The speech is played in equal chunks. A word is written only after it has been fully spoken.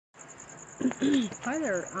Hi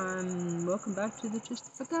there, welcome back to the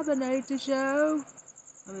Just the Cabernet show.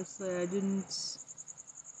 Obviously, I didn't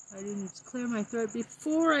clear my throat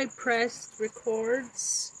before I pressed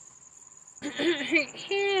records.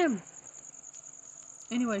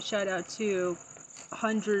 Anyway, shout out to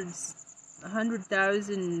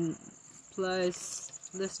 100,000 plus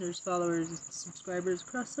listeners, followers, subscribers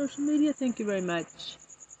across social media. Thank you very much.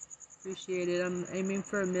 Appreciate it. I'm aiming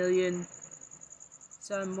for 1 million,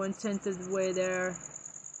 so I'm 1/10 of the way there.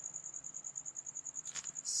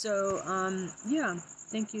 So, yeah,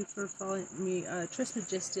 thank you for following me,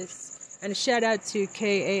 Trismegistus, and a shout out to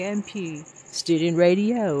KAMP, Student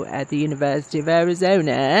Radio at the University of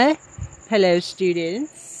Arizona. Hello,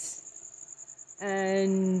 students.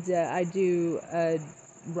 And I do a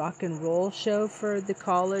rock and roll show for the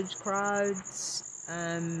college crowds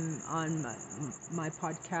on my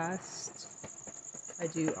podcast. I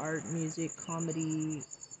do art, music, comedy,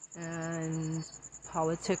 and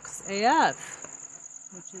politics AF.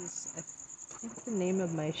 Which is, I think, the name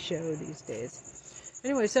of my show these days.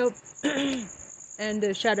 Anyway, so, and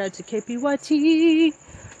a shout out to KPYT,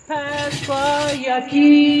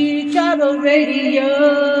 Pasquayaki Travel Radio.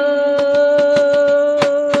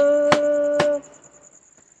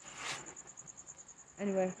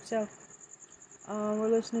 Anyway, so, we're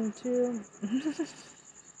listening to,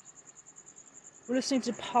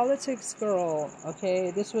 Politics Girl,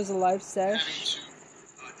 okay? This was a live sesh.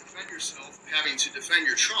 Having to defend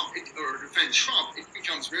your Trump or defend Trump, it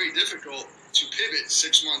becomes very difficult to pivot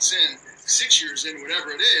 6 months in, 6 years in,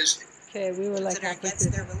 whatever it is. Okay, we were like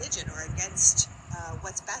against their religion or against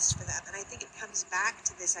what's best for them. And I think it comes back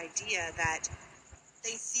to this idea that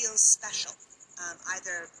they feel special,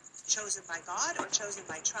 either chosen by God or chosen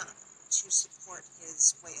by Trump to support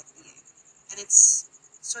his way of being. And it's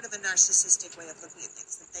sort of a narcissistic way of looking at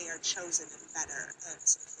things, that they are chosen and better and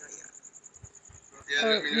superior. Yeah,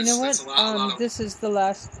 I mean, you know what? This is the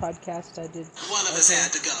last podcast I did. One of us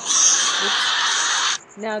had to go. Oops.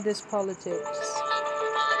 Now this politics.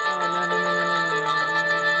 No.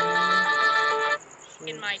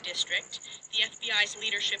 In my district, the FBI's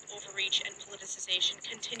leadership overreach and politicization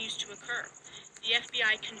continues to occur. The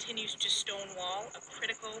FBI continues to stonewall a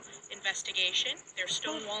critical investigation. They're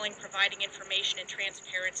stonewalling providing information and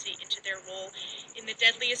transparency into their role in the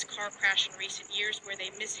deadliest car crash in recent years, where they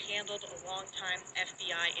mishandled a longtime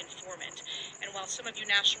FBI informant. And while some of you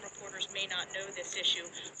national reporters may not know this issue,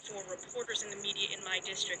 for reporters in the media in my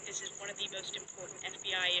district, this is one of the most important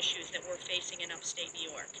FBI issues that we're facing in upstate New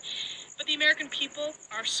York. But the American people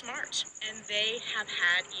are smart, and they have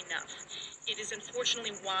had enough. It is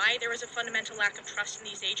unfortunately why there is a fundamental lack of trust in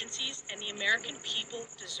these agencies, and the American people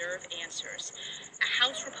deserve answers. A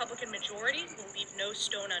House Republican majority will leave no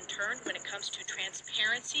stone unturned when it comes to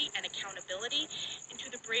transparency and accountability into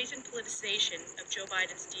the brazen politicization of Joe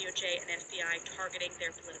Biden's DOJ and FBI targeting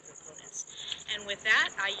their political opponents. And with that,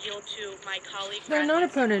 I yield to my colleague. They're not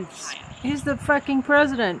opponents. He's the fucking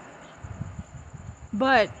president.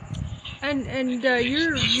 But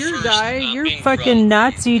your guy, your fucking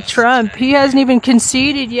Nazi Trump, he hasn't even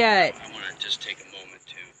conceded yet. I want to just take a moment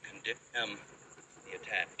to condemn the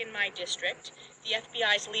attack. In my district, the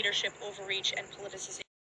FBI's leadership overreach and politicization.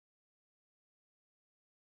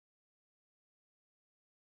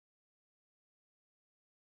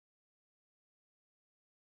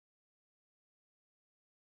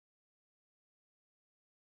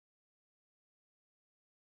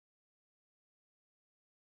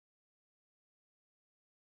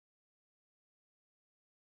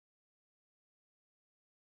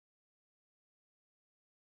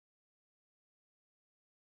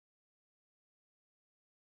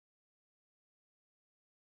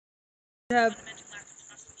 Have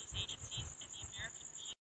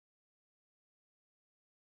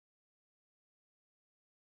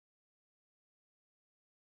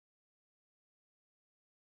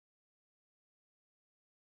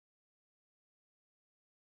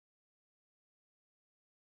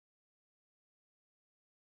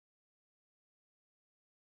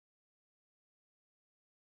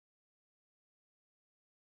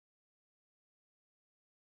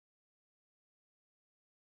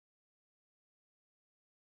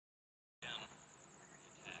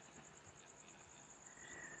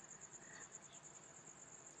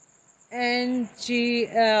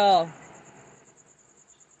NGL.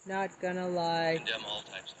 Not gonna lie. Condemn all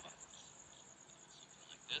types of violence. Something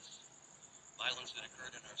like this. Violence that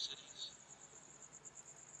occurred in our cities.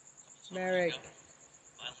 Merrick.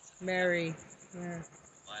 Mary. Yeah.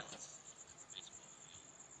 Violence.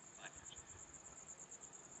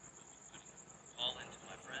 Call into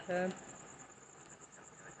my friend.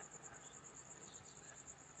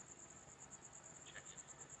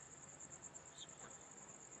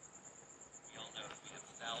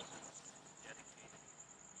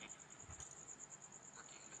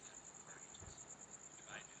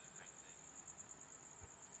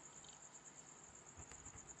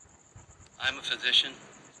 I'm a physician,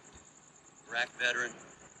 Iraq veteran.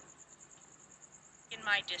 In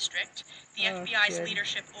my district, the Oh, FBI's good.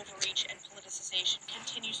 leadership overreach and politicization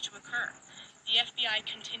continues to occur. The FBI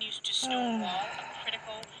continues to stonewall a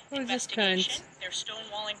critical Who's this investigation. cunt? They're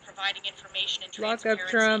stonewalling providing information and Lock up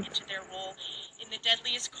transparency Trump. into their role in the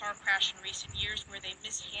deadliest car crash in recent years where they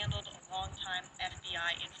mishandled a longtime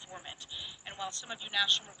FBI informant. And while some of you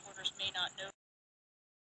national reporters may not know,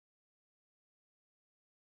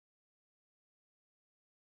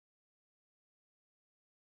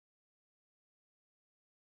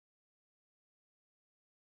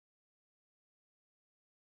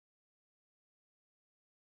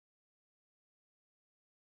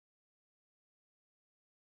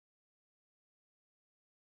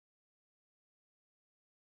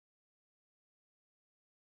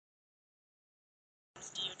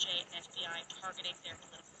 DOJ and FBI targeting their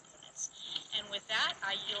political opponents. And with that,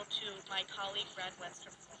 I yield to my colleague Brad Webster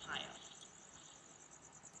from Ohio.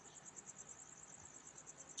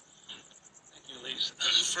 Thank you, Elise.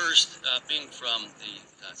 First, being from the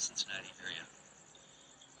Cincinnati area,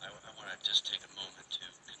 I want to just take a moment to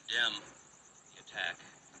condemn the attack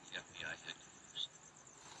on the FBI headquarters.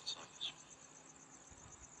 I saw yesterday.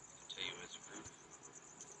 I can tell you as a group,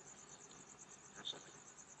 personally,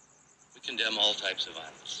 we condemn all types of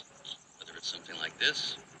violence, whether it's something like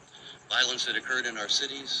this, violence that occurred in our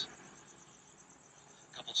cities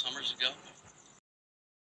a couple summers ago.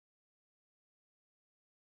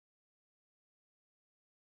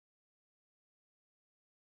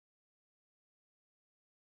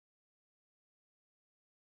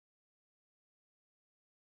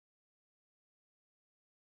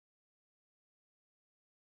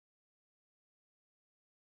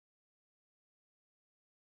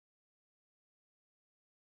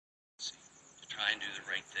 To try and do the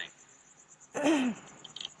right thing.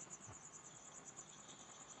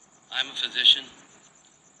 I'm a physician,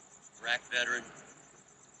 Iraq veteran.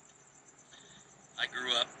 I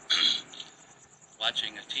grew up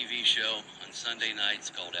watching a TV show on Sunday nights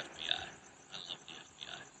called FBI. I love the FBI.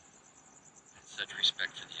 I have such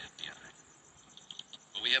respect for the FBI.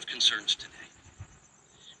 But we have concerns today.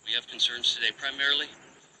 We have concerns today primarily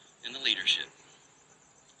in the leadership.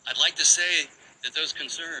 I'd like to say that those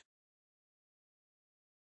concerns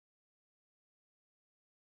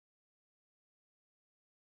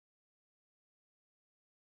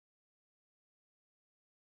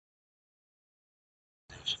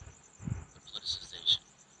the politicization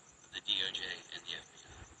of the DOJ and the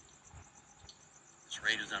FBI. This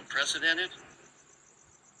raid is unprecedented.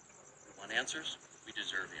 We want answers. We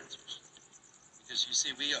deserve answers. Because you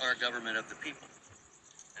see, we are a government of the people,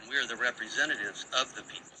 and we are the representatives of the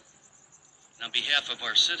people. And on behalf of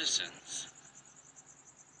our citizens,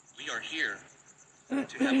 we are here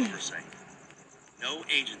to have oversight. No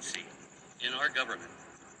agency in our government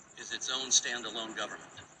is its own standalone government.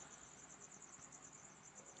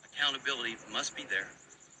 Accountability must be there.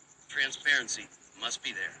 Transparency must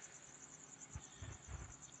be there.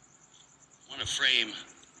 I want to frame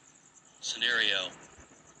a scenario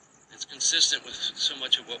that's consistent with so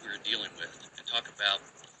much of what we were dealing with and talk about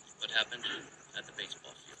what happened at the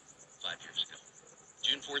baseball field 5 years ago.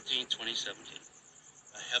 June 14, 2017,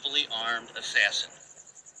 a heavily armed assassin,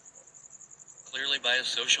 clearly by his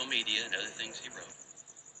social media and other things he wrote,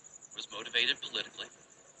 was motivated politically.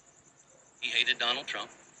 He hated Donald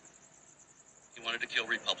Trump. He wanted to kill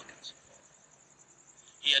Republicans.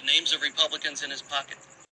 He had names of Republicans in his pocket.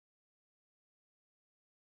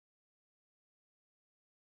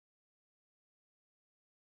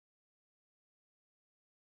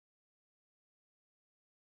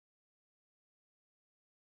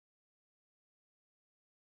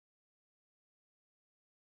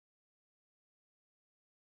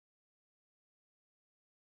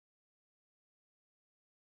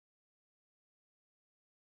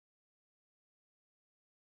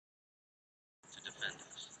 To defend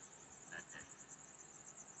us that day.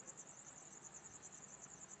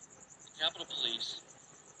 The Capitol Police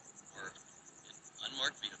were in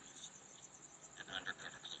unmarked vehicles and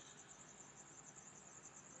undercover clothing.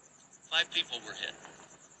 5 people were hit,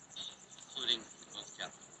 including both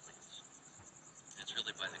Capitol Police. It's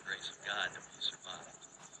really by the grace of God that we survived.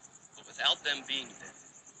 But without them being there,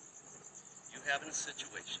 you have a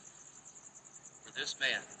situation where this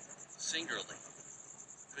man, singularly,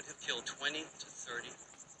 could have killed 20 to 30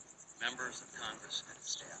 members of Congress and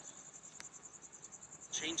staff,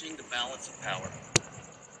 changing the balance of power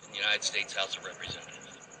in the United States House of Representatives.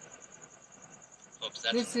 Folks,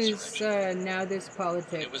 that's This an is insurrection. Now This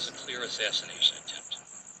Politics. It was a clear assassination attempt.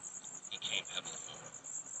 He came heavily armed.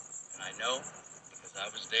 And I know, because I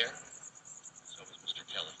was there, so was Mr.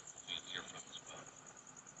 Kelly, who you hear from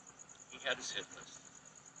had his hit list.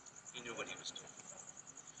 He knew what he was doing.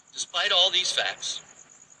 Despite all these facts,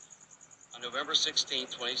 on November 16,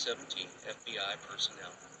 2017, FBI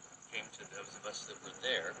personnel came to those of us that were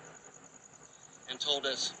there and told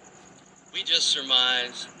us, we just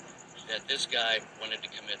surmised that this guy wanted to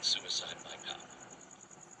commit suicide by cop.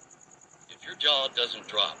 If your jaw doesn't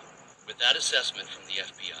drop with that assessment from the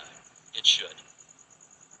FBI, it should.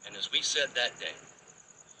 And as we said that day,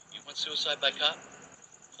 you want suicide by cop?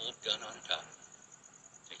 Pull a gun on a cop.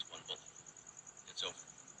 Takes one bullet. It's over.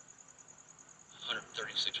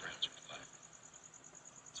 136 rounds were fired.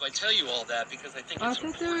 So I tell you all that because I think it's I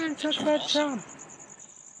thought they were going important to talk that you about also Trump.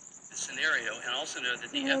 the scenario and also know that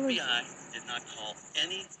the FBI did not call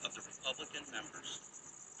any of the Republican members,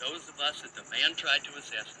 those of us that the man tried to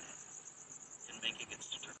assassinate, in making its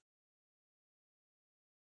determination.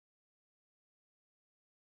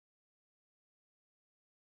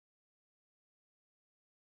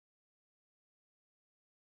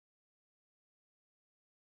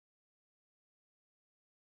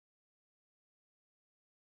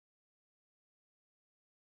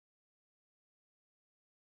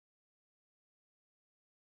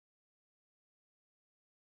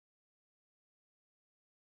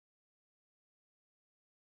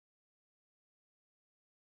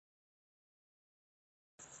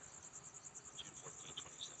 June 14,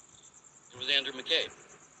 2017. There was Andrew McCabe.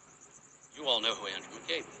 You all know who Andrew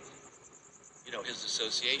McCabe is. You know his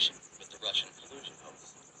association with the Russian collusion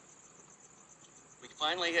hoax. We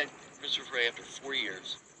finally had Christopher Wray, after 4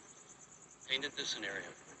 years, painted the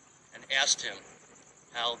scenario and asked him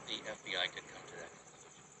how the FBI could come to that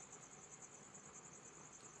conclusion.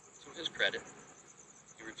 To his credit,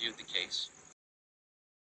 he reviewed the case.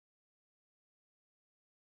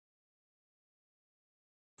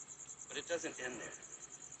 But it doesn't end there.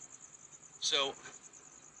 So,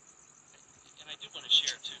 and I do want to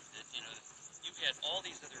share too that, you know, you've had all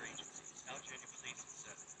these other agencies, Alexandria Police,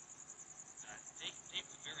 etc. They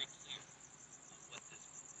were very clear on what this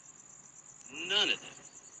was. None of them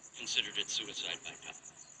considered it suicide by cop.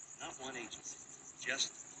 Not one agency,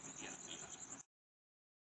 just the FBI.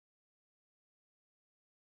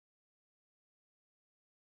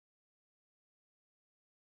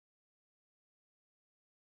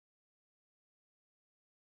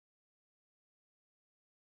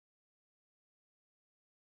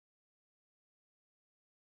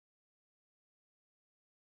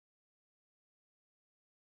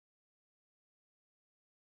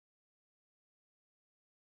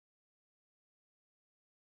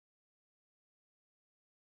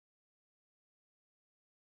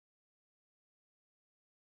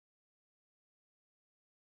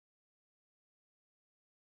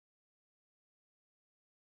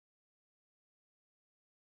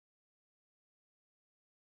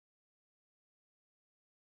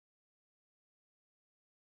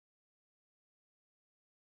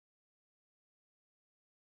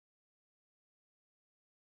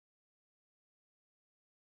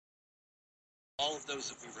 All of those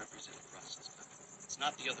that we represent across this country. It's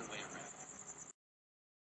not the other way around.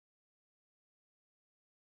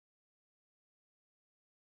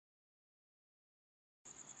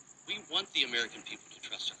 We want the American people to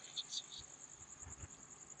trust our agencies.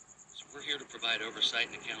 So we're here to provide oversight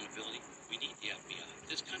and accountability. We need the FBI.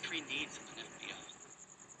 This country needs an FBI.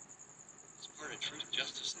 It's part of truth,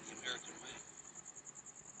 justice, and the American way.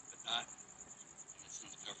 But not when it's in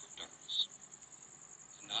the cover of darkness.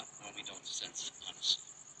 And not when we don't sense honesty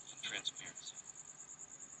and transparency.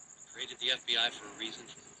 We created the FBI for a reason.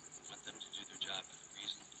 We want them to do their job for the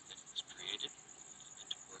reason that it was created and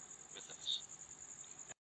to work with us.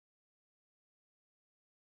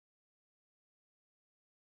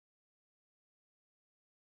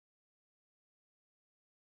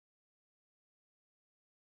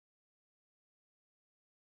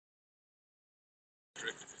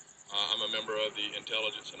 I'm a member of the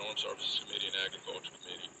Intelligence and Armed Services Committee and Agriculture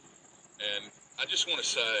Committee. And I just want to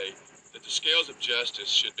say that the scales of justice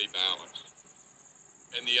should be balanced.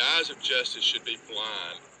 And the eyes of justice should be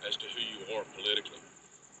blind as to who you are politically.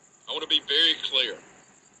 I want to be very clear.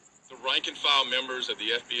 The rank and file members of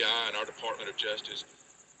the FBI and our Department of Justice,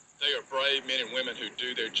 they are brave men and women who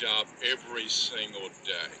do their job every single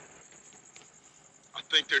day. I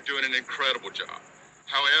think they're doing an incredible job.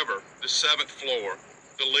 However, the seventh floor,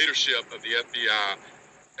 the leadership of the FBI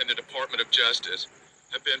and the Department of Justice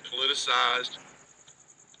have been politicized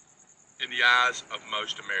in the eyes of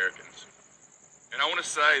most Americans. And I want to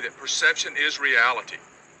say that perception is reality.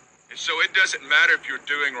 And so it doesn't matter if you're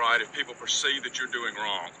doing right if people perceive that you're doing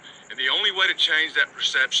wrong. And the only way to change that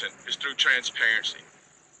perception is through transparency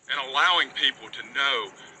and allowing people to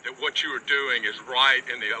know that what you are doing is right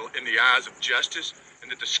in the eyes of justice,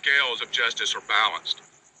 and that the scales of justice are balanced.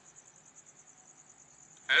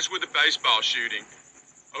 As with the baseball shooting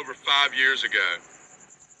over 5 years ago,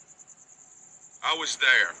 I was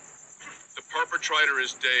there. The perpetrator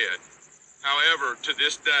is dead. However, to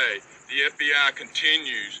this day, the FBI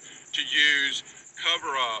continues to use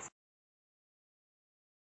cover-up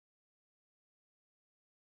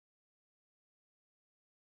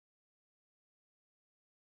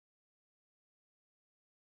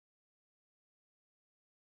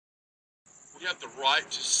We have the right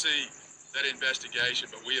to see that investigation,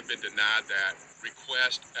 but we have been denied that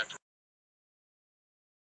request after.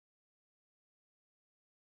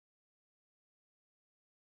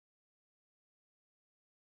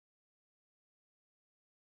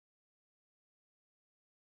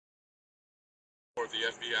 For the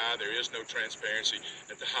FBI, there is no transparency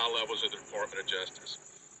at the high levels of the Department of Justice.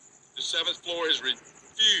 The seventh floor has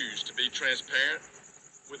refused to be transparent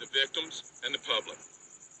with the victims and the public,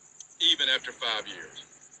 even after 5 years.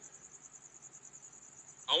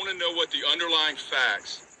 I want to know what the underlying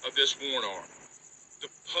facts of this warrant are. The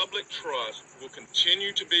public trust will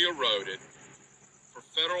continue to be eroded for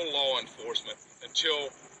federal law enforcement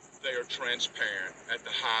until they are transparent at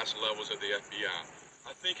the highest levels of the FBI.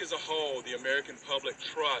 I think as a whole, the American public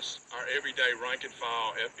trusts our everyday rank and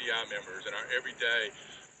file FBI members and our everyday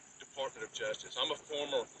Department of Justice. I'm a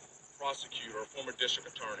former prosecutor, a former district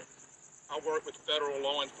attorney. I work with federal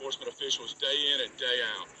law enforcement officials day in and day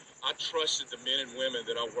out. I trusted the men and women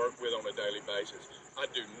that I work with on a daily basis. I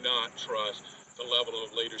do not trust the level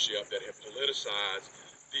of leadership that have politicized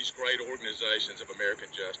these great organizations of American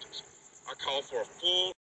justice. I call for a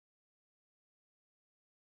full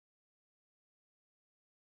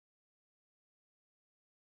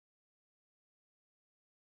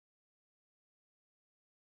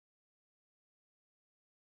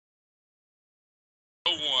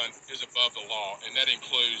No one is above the law, and that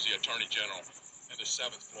includes the Attorney General and the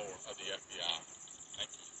seventh floor of the FBI. Thank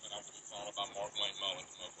you. And I will be followed by Mark Wayne Mullen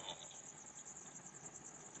from Oklahoma.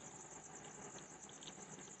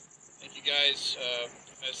 Thank you, guys.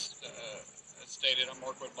 As stated, I'm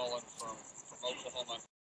Mark Wayne Mullen from Oklahoma.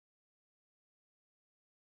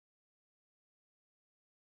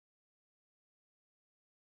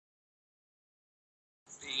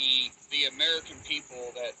 The American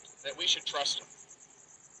people that we should trust them.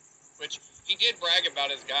 Which he did brag about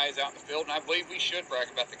his guys out in the field, and I believe we should brag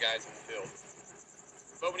about the guys in the field.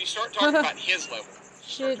 But when you start talking about his level,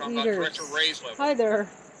 Shit talking about eaters. Director Ray's level, Hi there.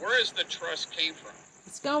 where is the trust came from?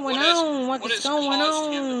 What's going on? What is going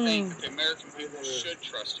caused him to on? think that the American people should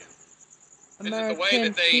trust him? American is it the way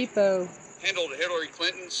that they people. handled Hillary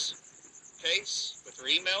Clinton's case with her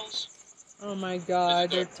emails? Oh my God,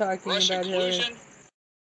 they're talking Russian about Hillary. collusion?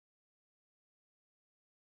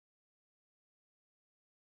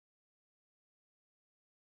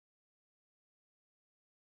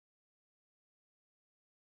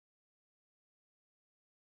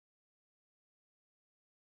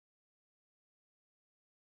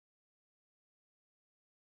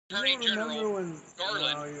 Attorney General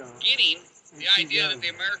Garland getting the idea that the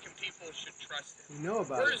American people should trust him. You know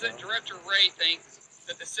about Where does it Director Ray think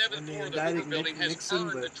that the seventh floor of the Hoover building has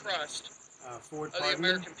earned the trust of the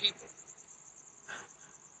American people?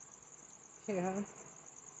 Yeah.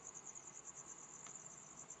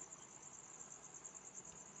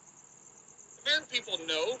 American people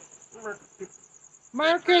know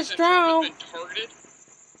Marcus that President Trump Strong. has been targeted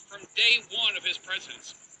from day one of his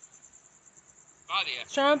presidency by the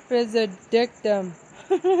FBI. Trump is a dictum.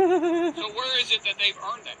 So where is it that they've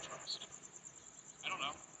earned that trust? I don't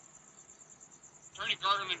know. Attorney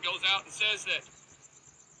Garland goes out and says that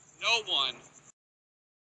no one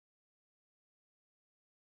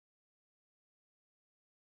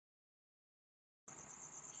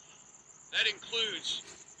that includes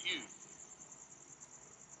you,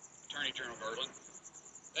 Attorney General Garland.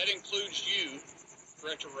 That includes you,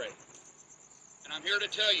 Director Ray. And I'm here to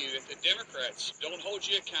tell you, if the Democrats don't hold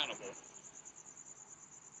you accountable,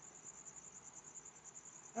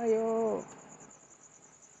 Ayo.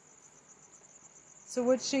 Så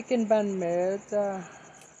what chicken bun med? Are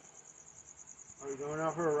you going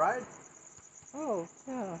out for a ride? Oh,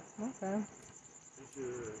 yeah, okay. Is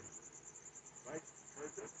your bike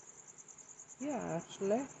charged up? Yeah,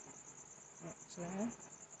 actually.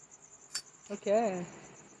 Okay.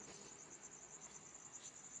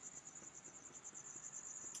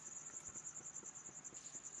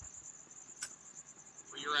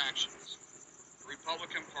 for your actions, the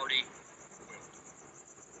Republican Party will.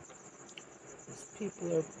 These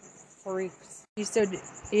people are freaks. Be so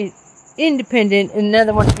independent, and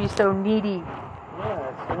another one to be so needy.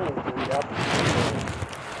 Yeah,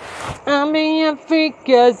 I'm being a freak,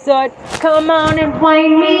 so come on and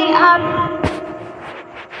wind me up.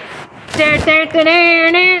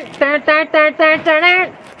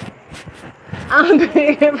 I'm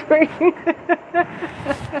being a freak.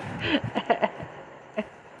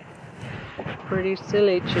 Pretty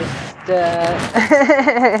silly, just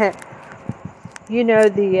you know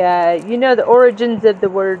the origins of the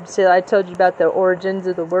word silly. I told you about the origins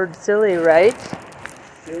of the word silly, right?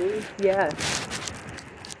 Silly? Yeah.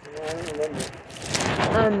 No, I don't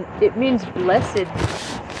remember. It means blessed,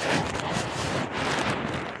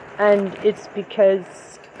 and it's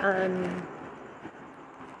because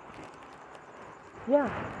yeah.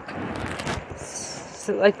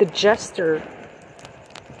 So like the jester.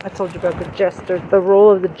 I told you about the jester, the role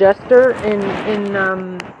of the jester in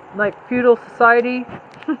like feudal society.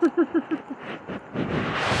 Thinking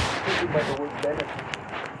about the word benefit.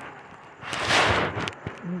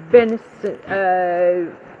 Benison,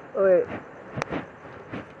 wait.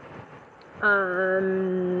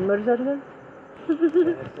 What is that again? Venison.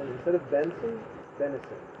 Instead of Benson,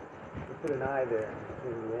 venison. You put an I there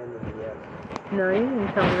between the N and the S. No, you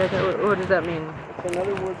didn't tell me that. What does that mean? It's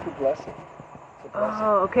another word for blessing. It's a blessing.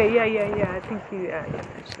 Oh, okay, yeah. I think you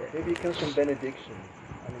mentioned it. Maybe it comes from benediction.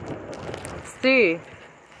 I don't know. Si.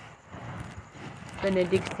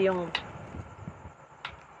 Benediction.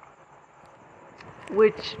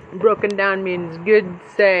 Which, broken down, means good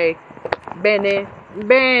say. Bene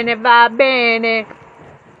va bene.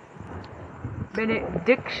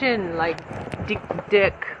 Benediction, like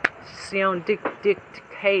dictates.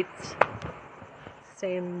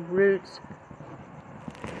 Same roots.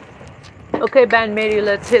 Okay, bandmatey,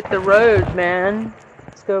 let's hit the road, man.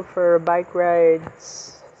 Let's go for bike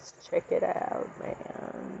rides. Let's check it out,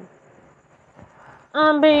 man.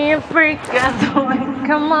 I'm being a freak,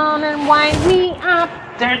 come on and wind me up.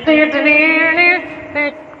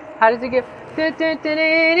 How does it go?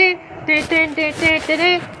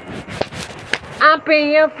 I'm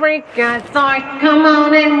being a freak, come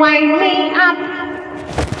on and wind me up.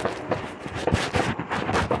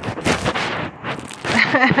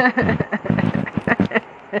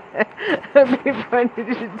 It'd be funny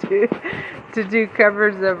to do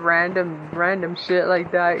covers of random shit like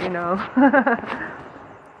that, you know.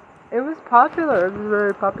 It was popular. It was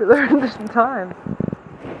very popular at this time.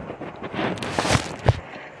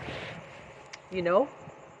 You know?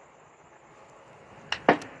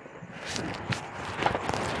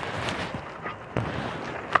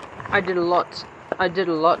 I did a lot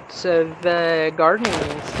of gardening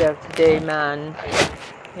and stuff today, man.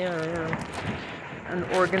 Yeah. And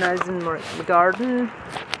organizing the garden,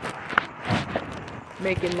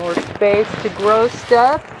 making more space to grow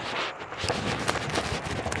stuff,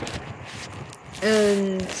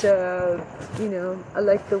 and you know, I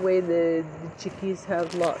like the way the chickies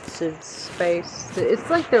have lots of space. It's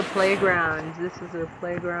like their playground. This is their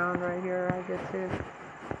playground right here. I guess it.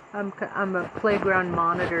 I'm a playground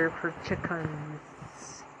monitor for chickens.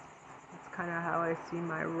 That's kind of how I see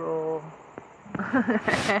my role. That's the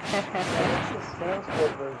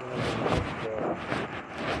transport version of the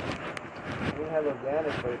we have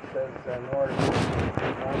organic, but it says no artificial.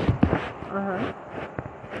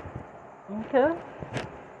 Okay.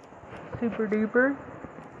 Super duper.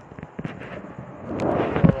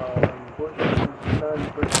 Bush son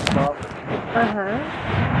versus Crawford.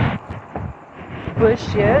 Bush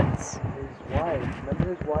Yates. His wife. Remember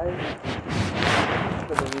his wife?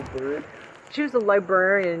 The little bird. She was a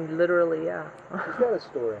librarian, literally, yeah. She's got a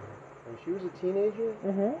story. When she was a teenager,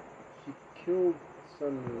 she killed she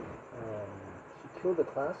killed a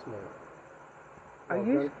classmate.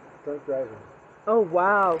 Drunk driving. Oh,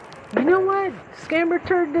 wow. You know what? Scammer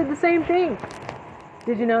Turd did the same thing.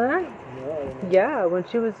 Did you know that? No, I didn't know. Yeah, when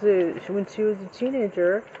she was a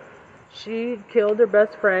teenager, she killed her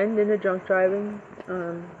best friend in a drunk driving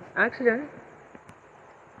accident.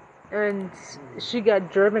 And she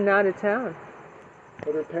got driven out of town.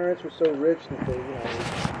 But her parents were so rich that they,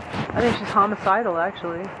 I think she's homicidal,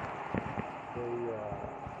 actually.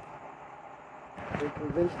 They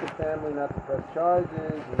convinced the family not to press charges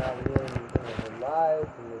and not ruin her life,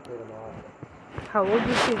 and they paid them off. How old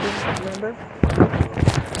was she? Do you remember?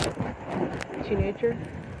 Teenager?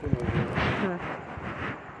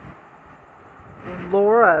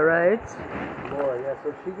 Laura, right? Laura, yeah.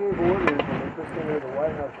 So she gave orders, and interestingly, the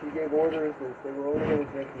White House, she gave orders that they were only going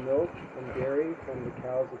to drink milk and dairy from the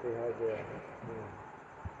cows that they had there.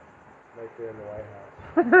 Right there in the White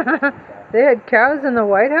House. They had cows in the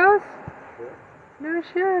White House? Sure. No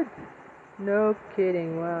shit. No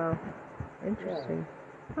kidding. Wow. Interesting.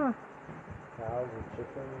 Yeah. Huh. Cows and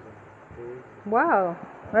chickens. food. Wow,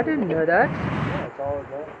 I didn't know that. Yeah, it's all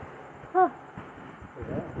organic. Huh.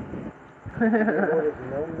 They ordered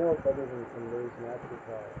no milk other than from those natural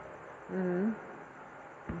cows. Mhm.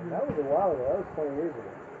 And that was a while ago. That was 20 years ago.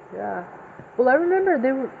 Yeah. Well, I remember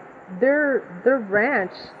their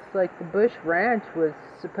ranch, like the Bush Ranch, was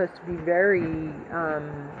supposed to be very,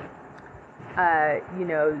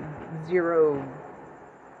 zero,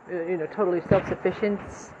 totally self-sufficient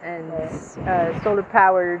and solar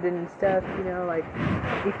powered and stuff. Like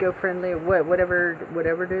eco-friendly or whatever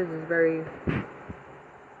it is very.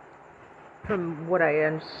 From what I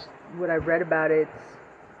read about it,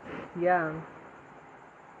 yeah.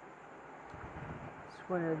 It's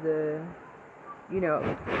one of the,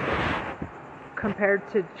 compared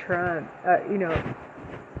to Trump,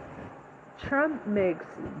 Trump makes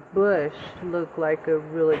Bush look like a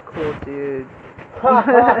really cool dude.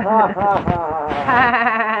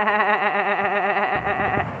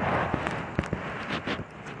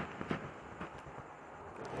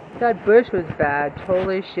 That Bush was bad.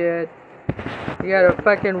 Holy shit. You got a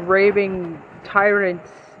fucking raving tyrant.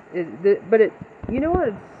 But you know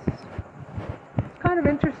what? It's kind of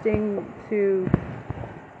interesting to,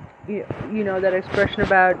 that expression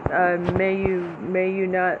about may you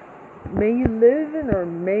live in or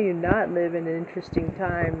may you not live in interesting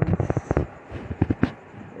times.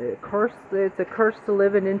 It's a curse to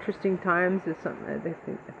live in interesting times. Is something I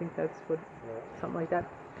think that's what something like that.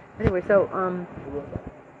 Anyway, so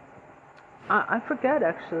I forget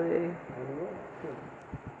actually.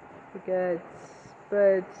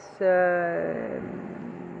 But shit.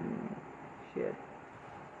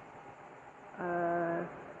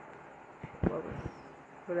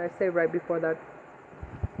 What did I say right before that?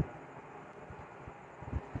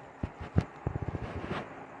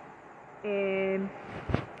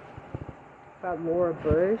 About Laura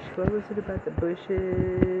Bush. What was it about the Bushes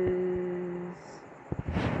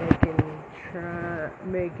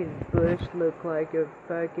making Bush look like a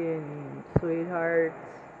fucking sweetheart?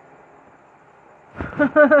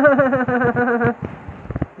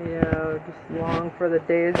 Just long for the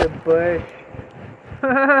days of Bush.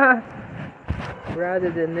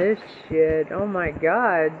 Rather than this shit. Oh my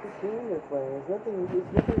god. It's a game they're playing.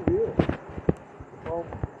 It's nothing real. It's all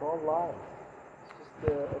lies.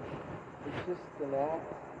 It's just an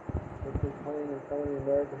act that they're playing in front of the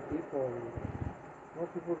American people, and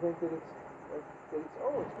most people think that it's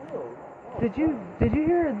real. Did you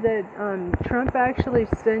hear that Trump actually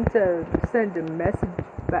sent a message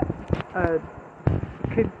back,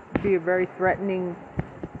 could be a very threatening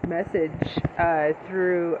message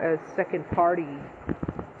through a second party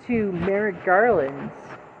to Merrick Garland,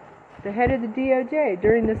 the head of the DOJ,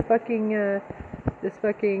 during this fucking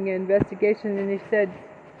investigation, and he said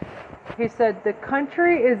the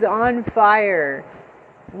country is on fire.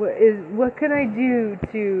 What can I do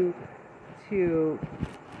to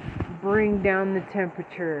bring down the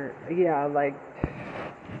temperature? Yeah, like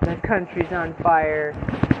the country's on fire.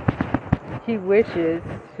 He wishes.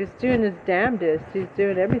 He's doing his damnedest. He's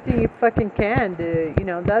doing everything he fucking can to,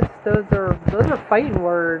 those are fighting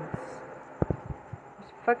words.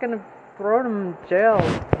 Just fucking thrown him in jail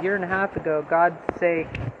a year and a half ago, God's sake.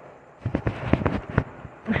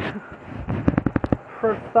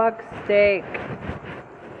 For fuck's sake.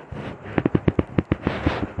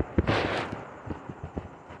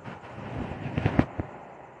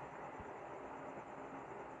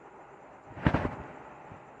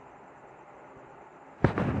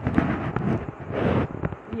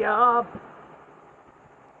 Yup.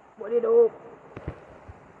 What it all?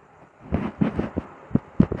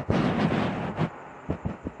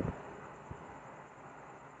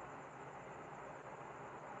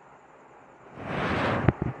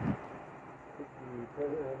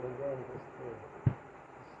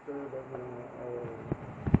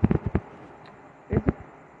 It's a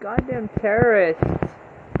goddamn terrorist.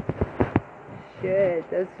 Shit,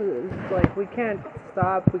 it's like we can't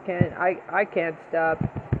stop. I can't stop.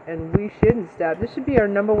 And we shouldn't stop. This should be our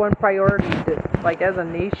number one priority, as a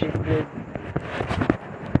nation, to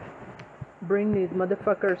bring these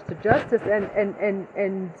motherfuckers to justice. And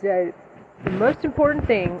the most important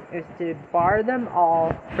thing is to bar them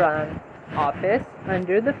all from office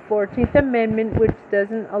under the 14th Amendment, which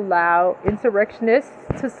doesn't allow insurrectionists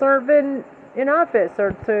to serve in office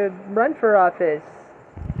or to run for office.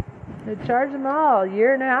 They charged them all a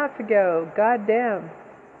year and a half ago. Goddamn.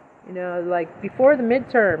 Before the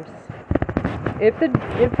midterms. If the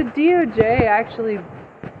DOJ actually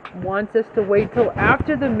wants us to wait till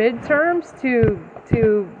after the midterms to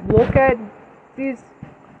look at these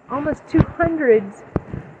almost 200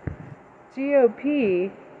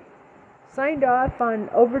 GOP signed off on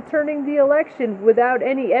overturning the election without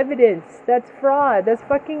any evidence. That's fraud. That's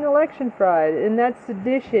fucking election fraud, and that's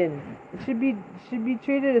sedition. It should be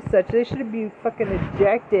treated as such. They should be fucking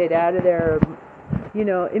ejected out of their,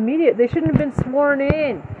 immediate. They shouldn't have been sworn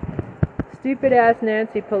in. Stupid ass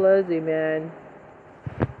Nancy Pelosi, man.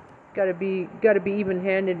 Gotta be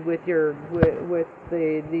even-handed with with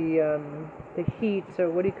the heat. So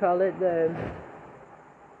what do you call it?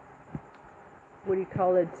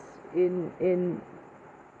 In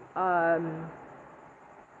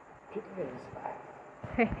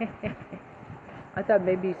I thought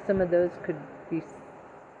maybe some of those could be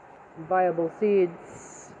viable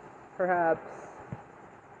seeds, perhaps.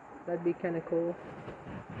 That'd be kind of cool.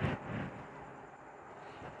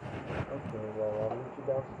 Okay, well, I'll meet you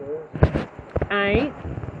downstairs. Aight.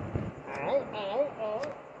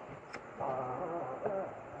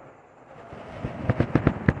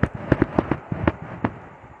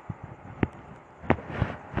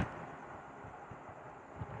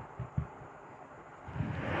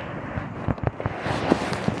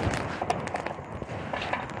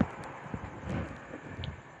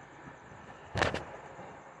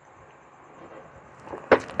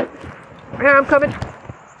 Here, I'm coming.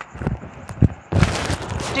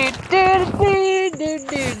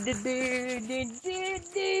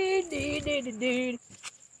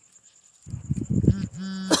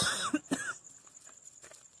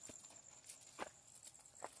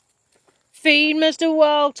 Feed Mr.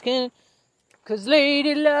 Walton, 'cause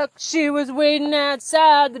Lady Luck, she was waiting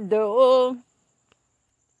outside the door.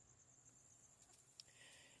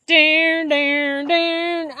 Darn,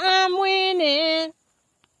 I'm winning.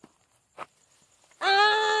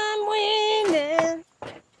 I'm winning.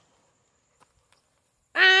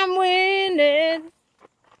 I'm winning.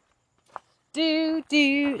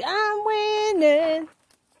 Dude, I'm winning.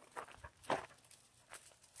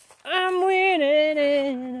 I'm winning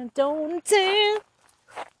and I don't intend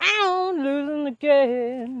on losing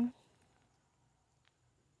again.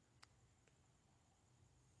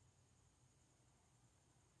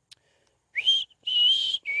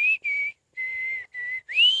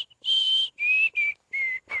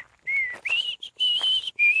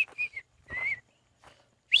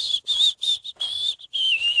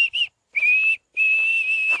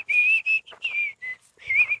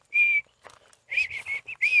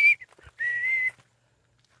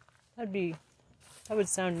 That would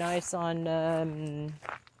sound nice on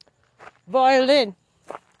violin.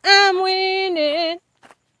 I'm winning.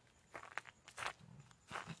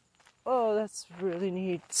 Oh, that's really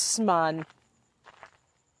neat. Sman.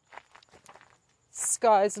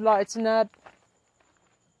 Sky's lighting up.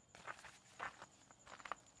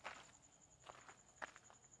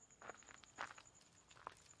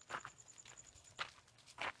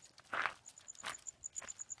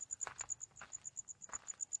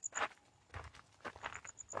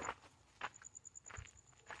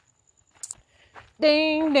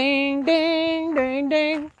 Ding, ding, ding, ding,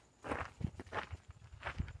 ding.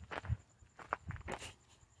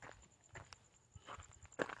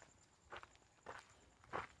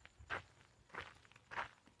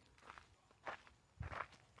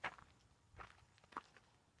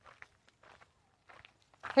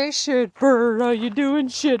 Hey, Shitbird, how you doing,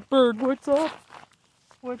 Shitbird? What's up?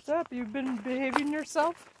 What's up? You been behaving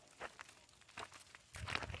yourself?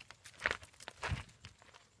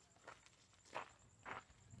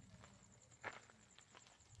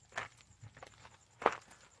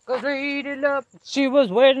 Cause Lady Luck, she was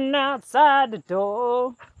waiting outside the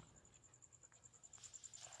door.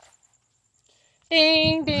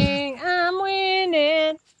 Ding, ding, I'm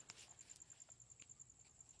winning.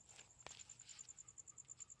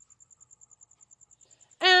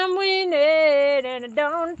 I'm winning and I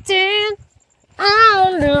don't intend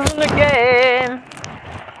on losing again.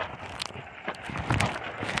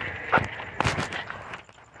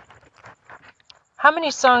 How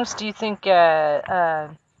many songs do you think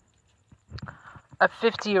a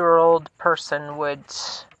 50-year-old person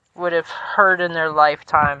would have heard in their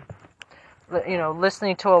lifetime? You know,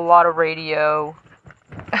 listening to a lot of radio.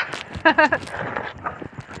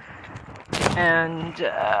 And,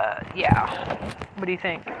 yeah. What do you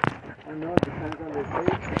think? I know it depends on their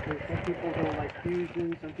taste, because some people don't like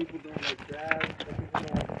fusion, some people don't like jazz, some people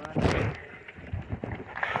don't like classical.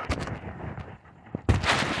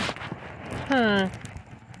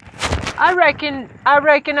 I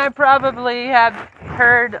reckon I probably have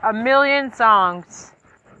heard 1,000,000 songs.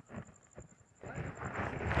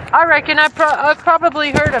 I reckon I've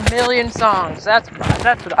probably heard 1,000,000 songs. That's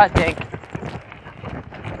what I think.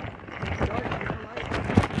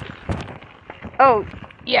 Oh,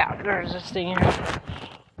 yeah, there's this thing here.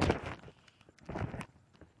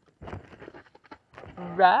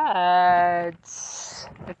 Right.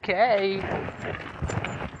 Okay.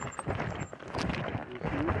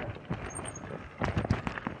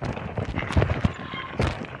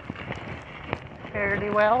 Fairly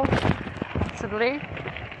well, possibly.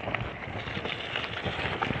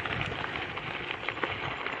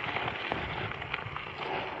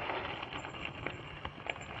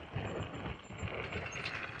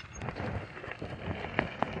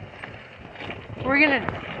 We're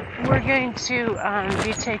going to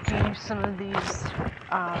be taking some of these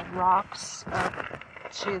rocks up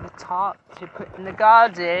to the top to put in the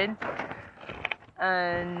garden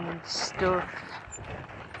and stuff.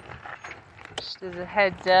 Just as a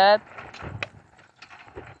heads up.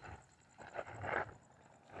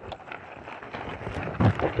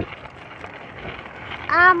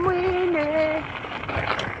 I'm winning.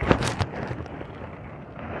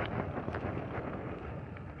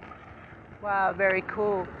 Wow, very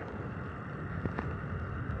cool.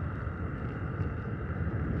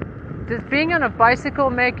 Does being on a bicycle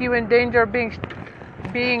make you in danger of being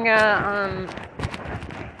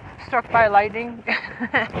struck by lightning?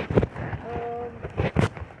 I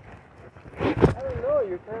don't know.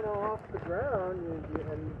 You're kind of off the ground,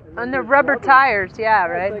 and On the rubber tires, yeah,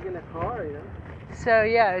 right? It's like in a car, you know. So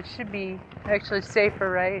yeah, it should be actually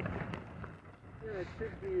safer, right? Yeah, it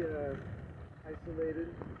should be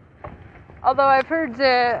isolated. Although I've heard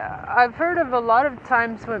of a lot of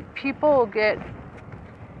times when people get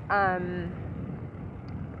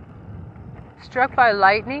struck by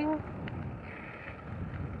lightning,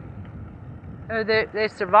 or they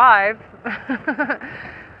survive.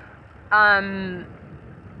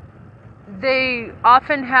 They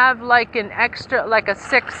often have like an extra, like a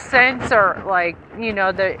sixth sense, or like, you know,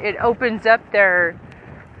 it opens up their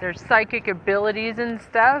psychic abilities and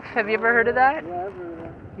stuff. Have you ever heard of that? Yeah, I've heard of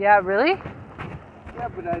that. Yeah, really? Yeah,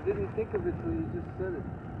 but I didn't think of it till you just said it.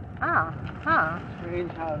 Ah, huh.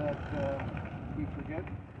 Strange how that you forget,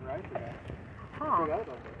 right? Huh. Forgot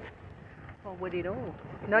about that. Well, what do you know?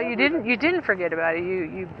 No, you didn't. You didn't forget about it.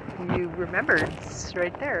 You remembered. It's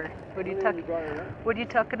right there. What are you talking? What are you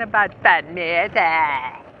talking about, Batman?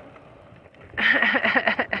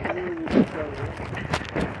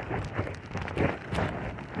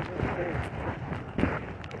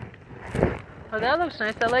 Oh, that looks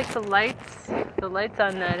nice. I like the lights. The lights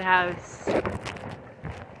on that house.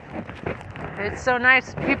 It's so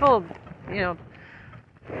nice. People, you know,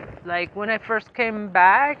 like when I first came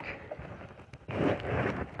back,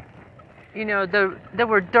 you know, there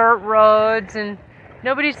were dirt roads and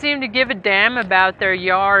nobody seemed to give a damn about their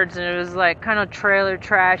yards, and it was like kind of trailer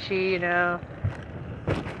trashy, you know.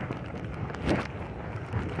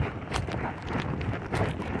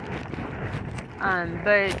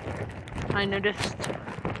 But I noticed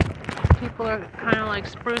people are kind of like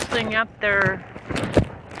sprucing up their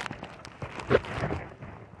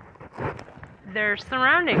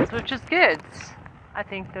surroundings, which is good. I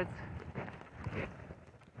think that's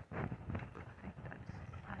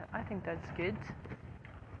good.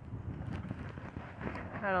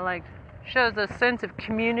 Kind of like shows a sense of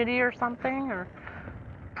community or something, or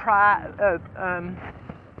pride,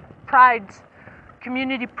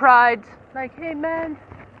 community pride. Like, hey man,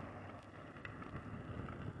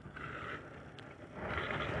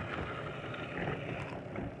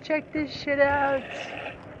 check this shit out.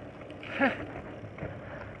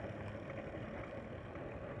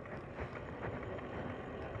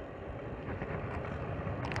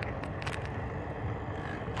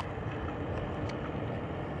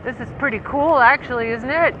 This is pretty cool, actually, isn't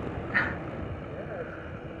it? Yeah,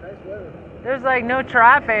 nice weather. There's like no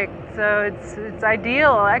traffic, so it's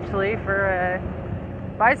ideal actually for a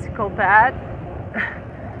bicycle path.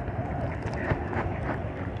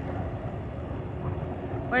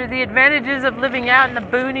 What are the advantages of living out in the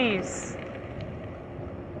boonies?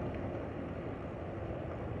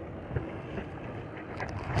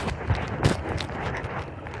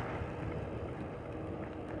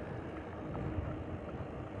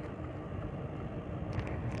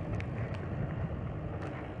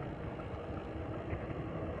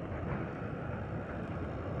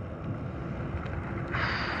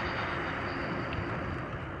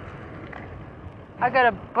 I got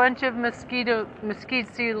a bunch of mesquite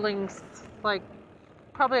seedlings, like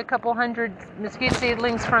probably a couple hundred mesquite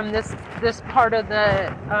seedlings from this part of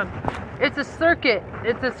the. It's a circuit.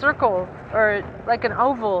 It's a circle, or like an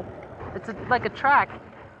oval. It's like a track.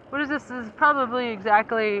 What is this? This is probably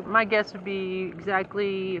exactly. My guess would be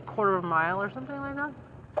exactly a quarter of a mile or something like that.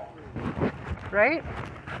 Right?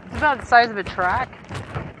 It's about the size of a track,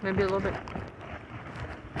 maybe a little bit.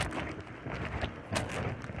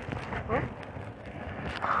 Oh.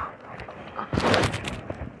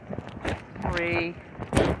 Sorry.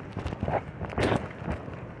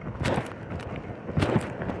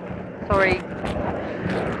 Sorry.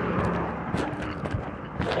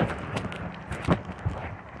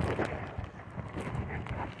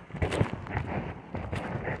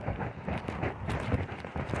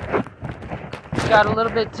 Got a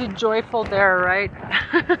little bit too joyful there, right?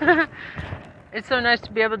 It's so nice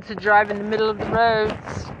to be able to drive in the middle of the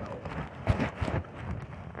roads.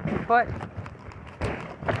 What?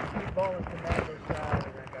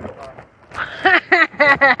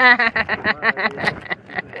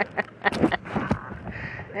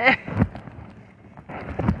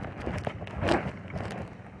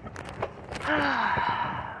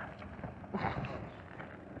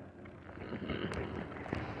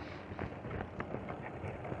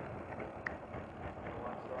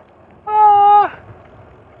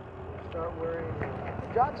 Start wearing a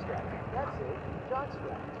jockstrap. That's it.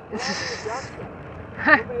 Jockstrap. What happened to jockstrap?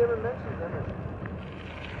 Nobody ever mentions them.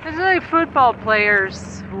 It's like football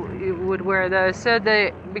players would wear those, so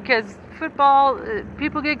because football,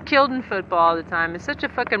 people get killed in football all the time. It's such a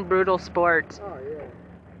fucking brutal sport. Oh yeah.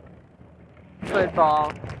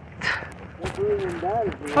 Football. What's really than that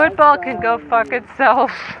is the Football can lifestyle go fuck and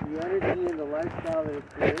itself. the energy and the lifestyle that it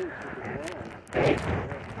creates with the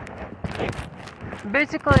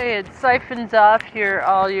Basically, it siphons off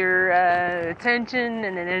all your attention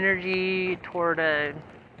and energy toward a.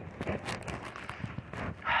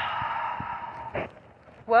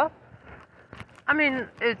 Well, I mean,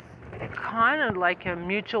 it's kind of like a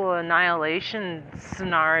mutual annihilation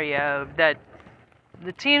scenario that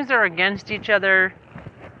the teams are against each other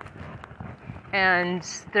and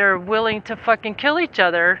they're willing to fucking kill each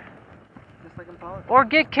other Just like in politics. or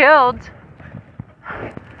get killed Just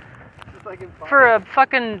like in politics. for a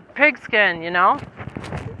fucking pigskin, you know?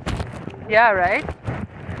 Yeah, right?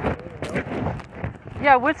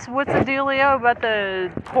 Yeah, what's the dealio about the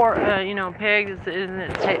pork, pigs? Isn't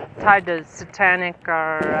it tied to satanic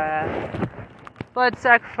or blood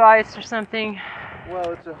sacrifice or something?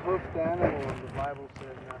 Well, it's a hoofed animal, and the Bible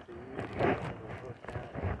says not to use it as a hoofed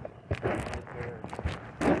animal.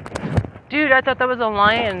 Right there. Dude, I thought that was a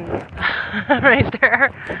lion right there.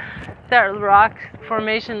 That rock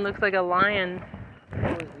formation looks like a lion. It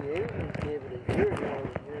was the Asians gave it a year ago, a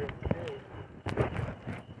year of the pig.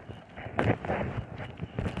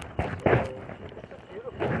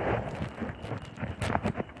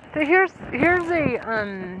 So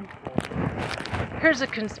here's a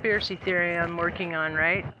conspiracy theory I'm working on,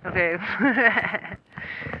 right? Okay, that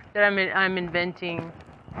I'm inventing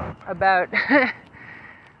about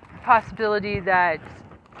possibility that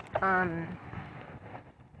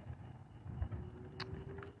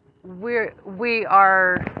we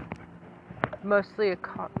are mostly a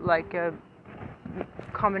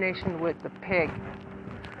combination with the pig,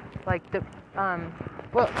 like the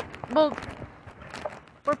well.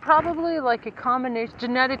 We're probably like a combination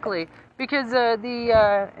genetically, because the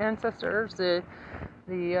ancestors, the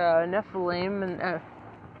Nephilim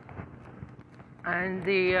and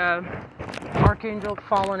the archangel,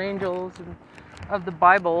 fallen angels of the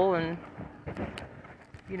Bible, and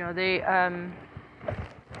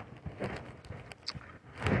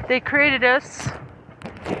they created us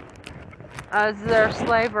as their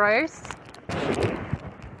slave race,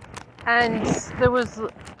 and there was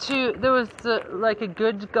like a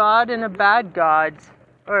good God and a bad God,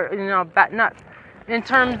 or not in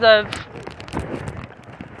terms of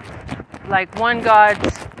like one God.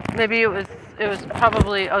 Maybe it was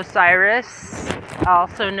probably Osiris,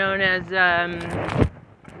 also known as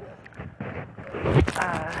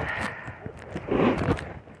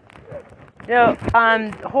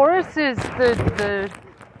Horus is the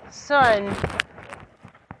sun.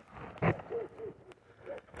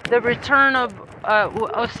 The return of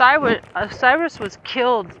Osiris was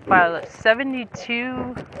killed by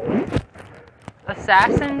 72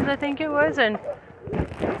 assassins, I think it was, and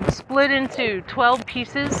split into 12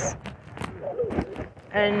 pieces.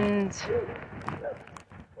 And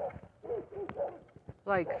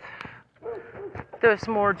like, there's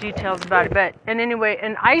more details about it, but anyway,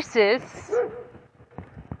 and Isis,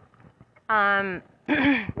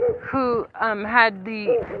 who had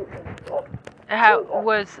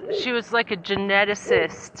she was like a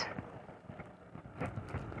geneticist,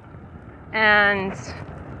 and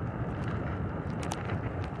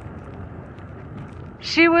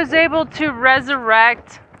she was able to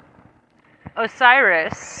resurrect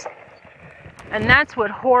Osiris, and that's what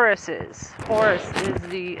Horus is. Horus is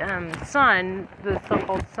the sun, the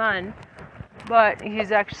so-called sun, but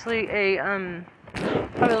he's actually a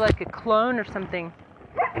probably like a clone or something.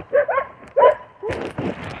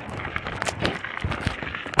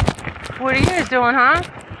 What are you guys doing, huh?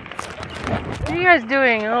 What are you guys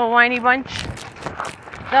doing, a little whiny bunch?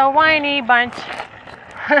 The whiny bunch.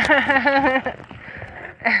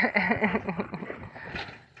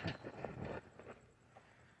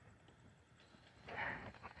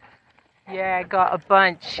 Yeah, I got a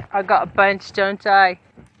bunch. I got a bunch, don't I?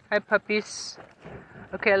 Hi, puppies.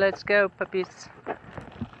 Okay, let's go, puppies.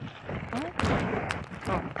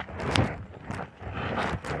 Oh.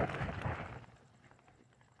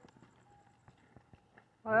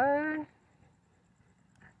 What?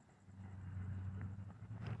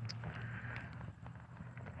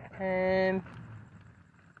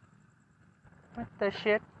 What the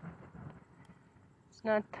shit? It's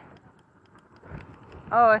not.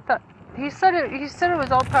 Oh, I thought he said it. He said it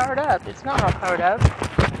was all powered up. It's not all powered up.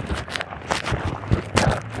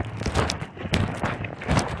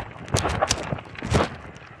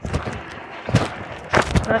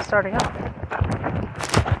 It's not starting up.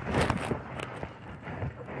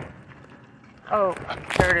 Oh,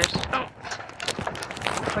 there it is. Oh.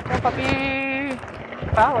 Watch out, puppy!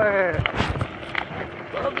 Power!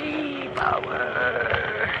 Puppy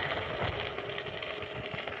power!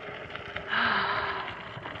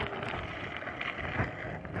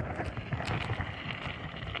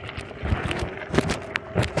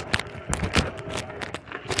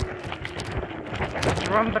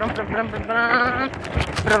 Brum, brum, brum, brum, brum, brum.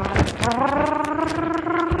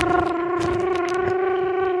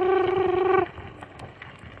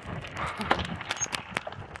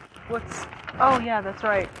 What's... Oh, yeah, that's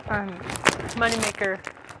right. Moneymaker.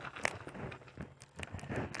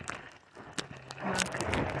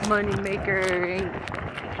 Moneymaker.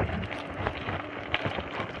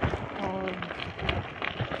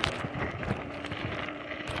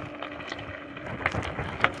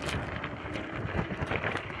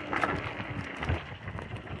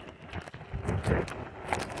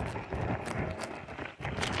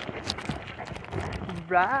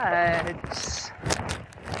 Right.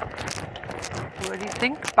 What do you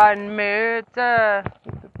think, Banmurda?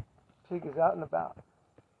 Pig is out and about.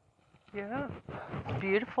 Yeah,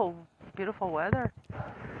 beautiful, beautiful weather.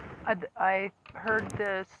 I heard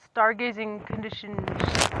the stargazing conditions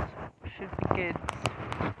should be good,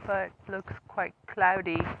 but looks quite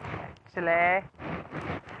cloudy, actually.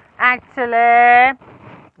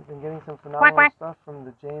 We've been getting some phenomenal stuff from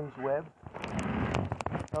the James Webb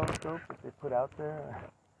telescope that they put out there.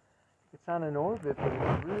 It's on an orbit, but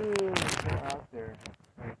it's really still out there,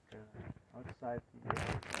 like outside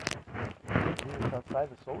it's outside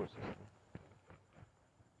the solar system.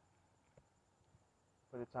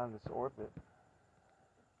 But it's on this orbit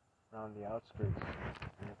around the outskirts,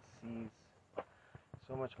 and it sees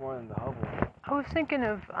so much more than the Hubble. I was thinking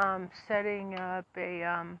of setting up a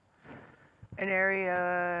an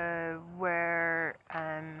area where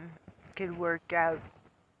could work outside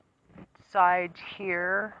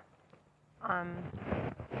here.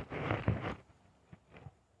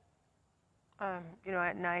 You know,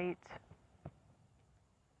 at night,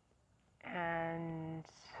 and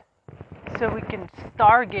so we can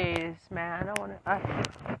stargaze, man.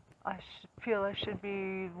 I feel I should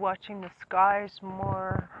be watching the skies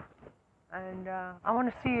more, and I want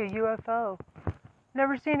to see a UFO.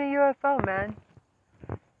 Never seen a UFO, man.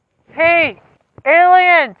 Hey,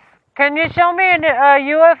 aliens! Can you show me a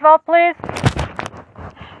UFO, please?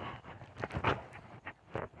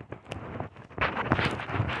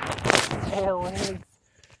 Aliens.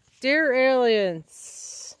 Dear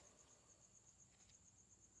aliens,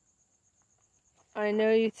 I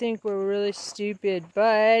know you think we're really stupid,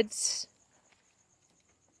 but it's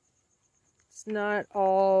not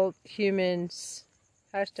all humans.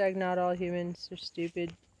 Hashtag not all humans are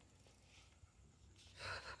stupid.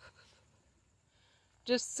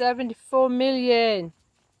 Just 74 million.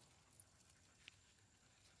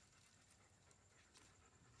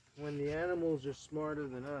 When the animals are smarter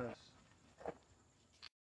than us.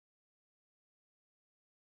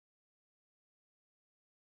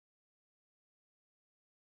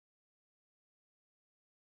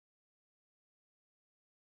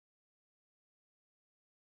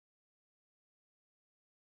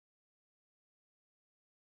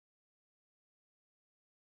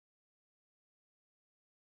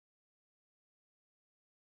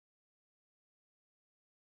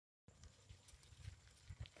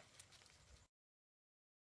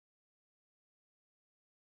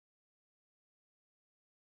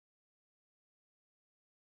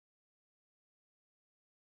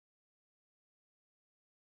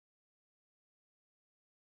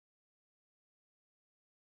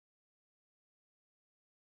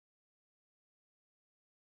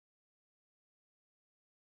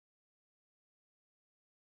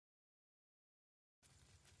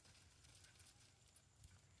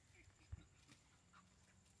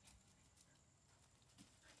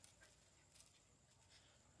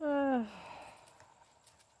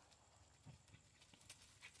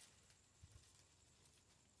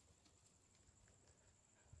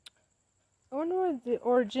 wonder what the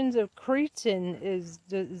origins of Cretan is.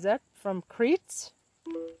 Is that from Crete?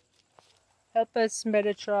 Help us,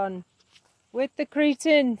 Metatron, with the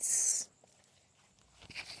Cretans.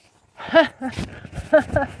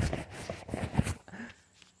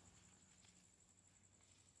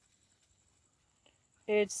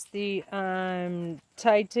 It's the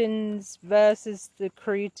Titans versus the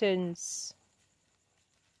Cretans.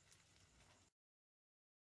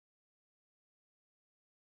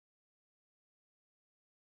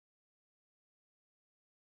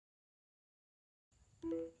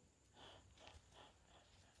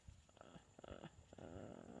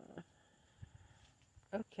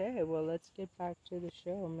 Okay, well, let's get back to the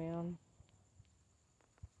show, man.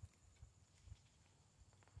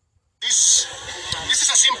 This is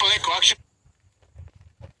a simple echo, actually.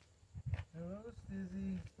 Hello,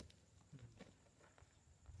 Stizzy.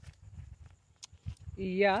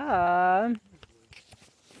 Yeah.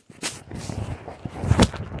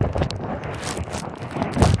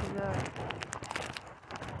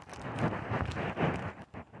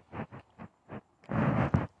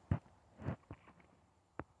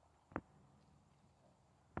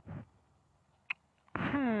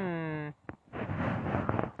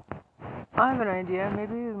 I have an idea.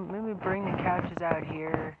 Maybe bring the couches out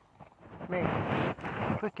here.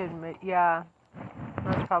 Yeah.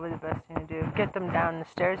 That's probably the best thing to do. Get them down the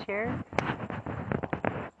stairs here.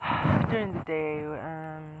 During the day,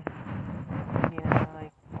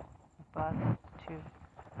 like bus to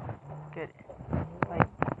get like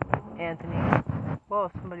Anthony. Whoa,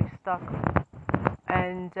 somebody's stuck.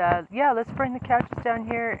 And yeah, let's bring the couches down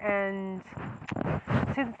here and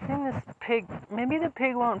see the thing. This pig, maybe the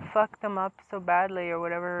pig won't fuck them up so badly or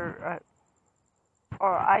whatever.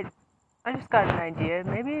 Or I just got an idea.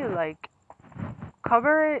 Maybe like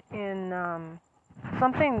cover it in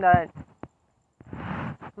something that,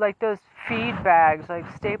 like those feed bags, like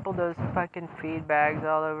staple those fucking feed bags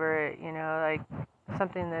all over it, like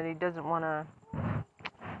something that he doesn't want to,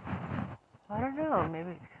 I don't know,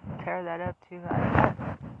 maybe tear that up too. I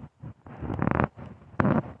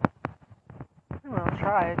don't know,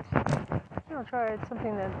 try it.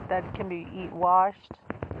 Something that can be washed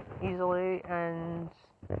easily and,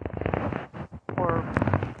 or,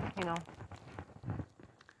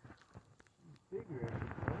 Bigger.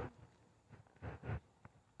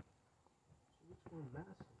 Which one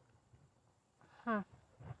massive? Huh.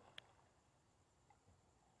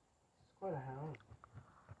 It's quite a hound.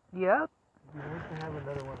 Yep. It'd be nice to have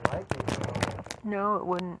another one like it. No, it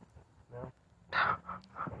wouldn't. No.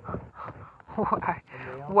 Why?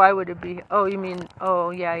 Why would it be? Oh, you mean? Oh,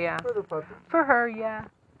 yeah. For the puppy. For her, yeah.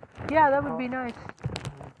 Yeah, that would be nice.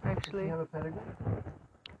 Actually. Does she have a pedigree?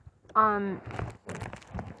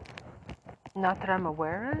 Not that I'm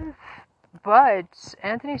aware of, but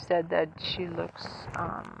Anthony said that she looks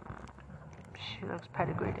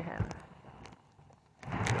pedigree to him.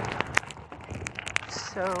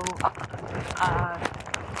 So,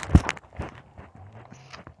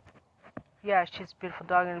 yeah, she's a beautiful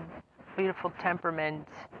dog and a beautiful temperament.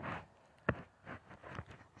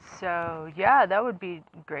 So, yeah, that would be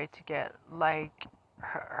great to get, like,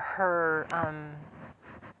 her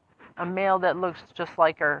a male that looks just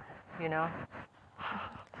like her,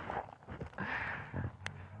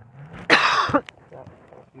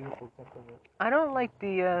 Beautiful temperament. I don't like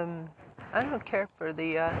I don't care for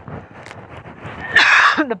the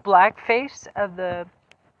the black face of the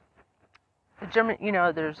German,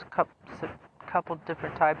 there's a couple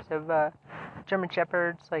different types of German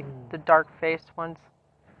Shepherds, like the dark faced ones,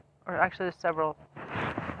 or actually there's several.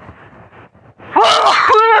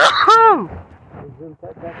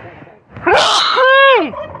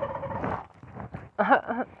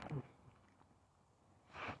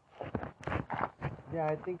 Yeah,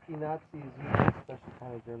 I think the Nazis used a special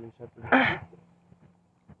kind of German Shepherd.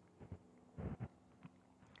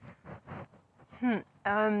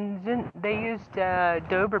 They used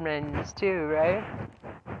Dobermans too, right?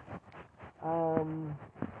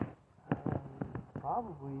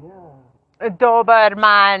 Probably, yeah. A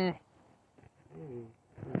Doberman. Hey,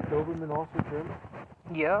 is Doberman also German?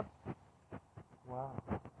 Yep. Wow.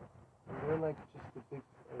 They're like just a big.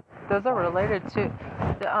 Those are related to,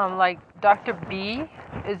 like Dr. B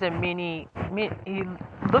is a mini. He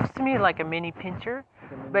looks to me like a mini pincher,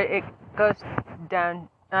 but it goes down.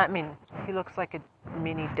 I mean, he looks like a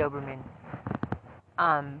mini Doberman.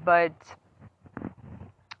 But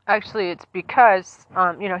actually, it's because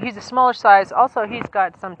he's a smaller size. Also, he's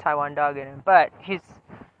got some Taiwan dog in him, but he's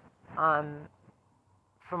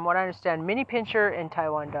from what I understand, mini pincher and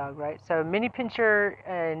Taiwan dog, right? So mini pincher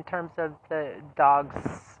in terms of the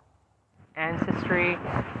dog's ancestry,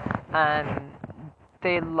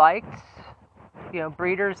 they liked,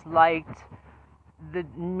 breeders liked the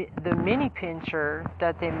mini pincher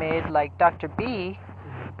that they made, like Dr. B,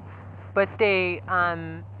 but they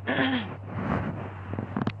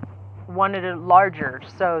wanted it larger.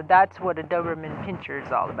 So that's what a Doberman Pinscher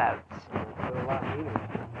is all about. But a lot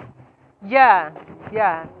meaner. Yeah.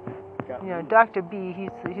 Dr. B,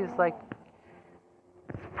 he's like,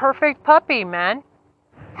 perfect puppy, man.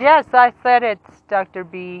 Yes, I said it's Dr.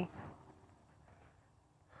 B.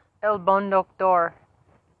 El Bon Doctor.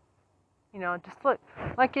 Just look,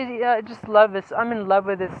 like, I just love this. I'm in love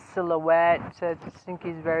with his silhouette. So I just think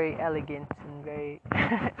he's very elegant and very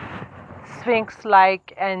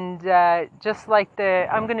Sphinx-like, and just like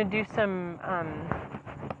I'm gonna do some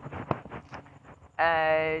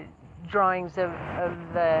drawings of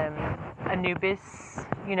Anubis,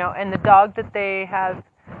 and the dog that they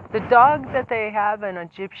have an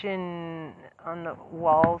Egyptian on the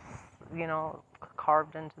walls,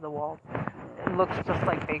 carved into the wall. It looks just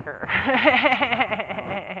like Baker.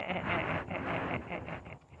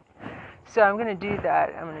 So I'm gonna do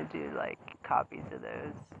that. I'm gonna do like copies of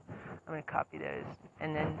those. I'm gonna copy those,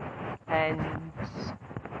 and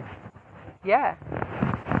yeah.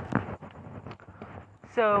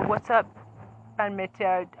 So what's up,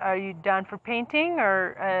 Banmete? Are you down for painting,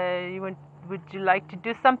 or would you like to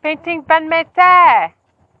do some painting, Banmete?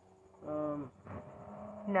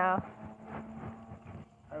 No.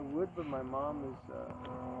 I would, but my mom is.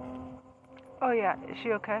 Oh yeah, is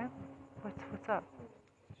she okay? What's up?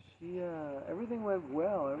 She everything went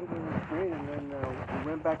well. Everything was great, and then we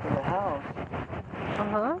went back to the house.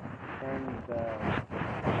 And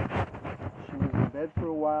she was in bed for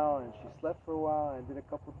a while, and she slept for a while, and I did a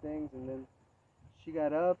couple things, and then she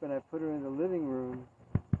got up, and I put her in the living room,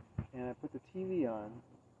 and I put the TV on.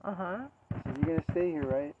 I said, "You're gonna stay here,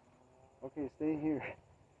 right?" "Okay, stay here."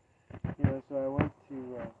 So I went to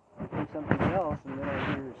do something else, and then I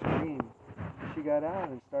heard her scream. She got out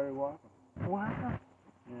and started walking. Wow.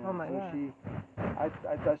 Yeah, Oh my God. I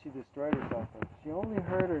thought she destroyed herself. She only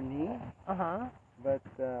hurt her knee. But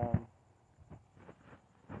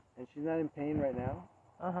and she's not in pain right now.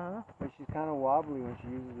 But she's kind of wobbly when she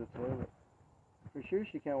uses the toilet. For sure,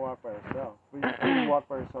 she can't walk by herself. But she couldn't walk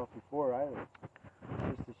by herself before either.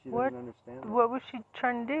 Just that she doesn't understand that. What was she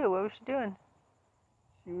trying to do? What was she doing?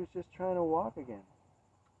 She was just trying to walk again,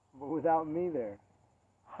 but without me there.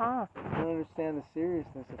 I don't understand the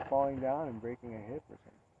seriousness of falling down and breaking a hip or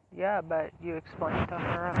something. Yeah, but you explained to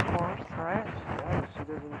her, of course, right? Yeah, but she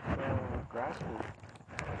doesn't grasp it.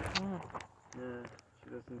 Yeah, she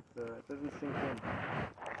doesn't. It doesn't sink in.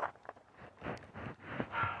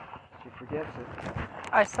 She forgets it.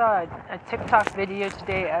 I saw a TikTok video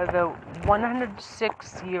today of a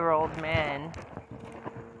 106-year-old man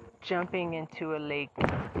jumping into a lake.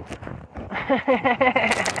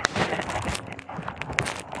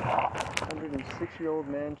 106-year-old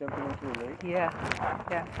man jumping into a lake? Yeah.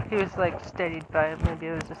 He was like steadied by maybe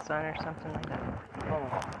it was the sun or something like that. Oh.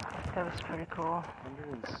 That was pretty cool.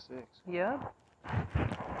 106. Yep.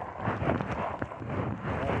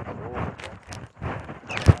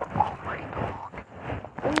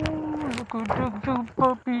 Oh, look at the two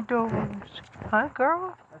puppy dogs. Hi,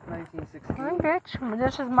 girl. That's 1916. Hi, bitch.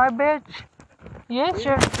 This is my bitch. Yes,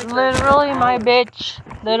 you're literally my bitch.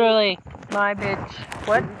 Literally my bitch.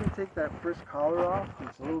 What? You can take that first collar off.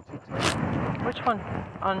 It's a little too tight. Which one?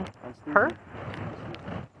 On her?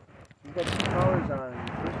 You've got two collars on.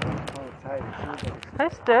 The first one's kind of tight. Hey,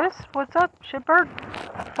 Stis. What's up, shitbird?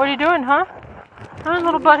 What are you doing, huh? Hi,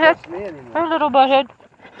 little butthead. Hi, little butthead.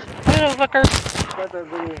 Hi, little fucker. Got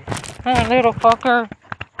that little... Hi, little fucker.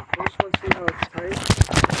 First one, see how it's tight? You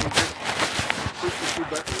just push the two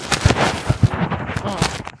buttons.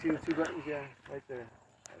 See the two buttons? Yeah, right there.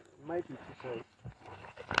 It might be too tight.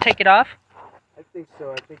 Take it off? I think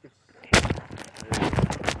so. I think it's...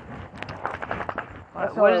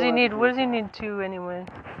 What does he need? What does he need two anyway?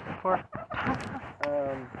 For?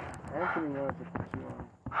 Anthony wanted to put you on.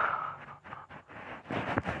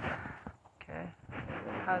 Okay.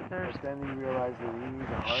 How's theirs? But then he realized that he needs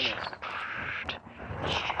a harness.